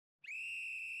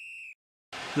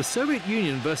The Soviet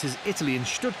Union versus Italy in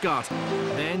Stuttgart.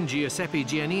 Then Giuseppe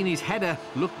Giannini's header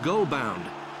looked goal-bound,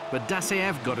 but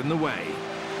Dasayev got in the way.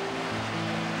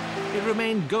 It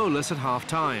remained goalless at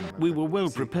half-time. We were well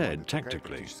prepared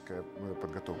tactically.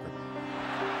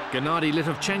 Gennadiy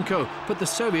Lytovchenko put the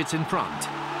Soviets in front.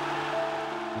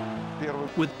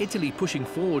 With Italy pushing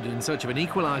forward in search of an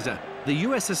equaliser, the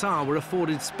USSR were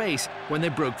afforded space when they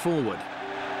broke forward.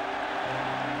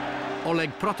 Oleh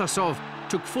Protasov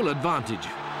took full advantage.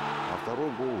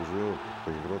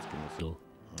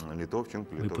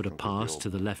 We put a pass to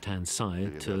the left-hand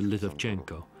side to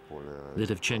Lytovchenko.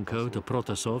 Lytovchenko to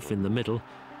Protasov in the middle,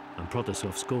 and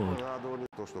Protasov scored.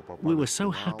 We were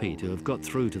so happy to have got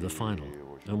through to the final,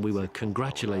 and we were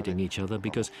congratulating each other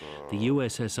because the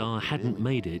USSR hadn't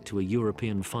made it to a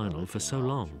European final for so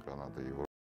long.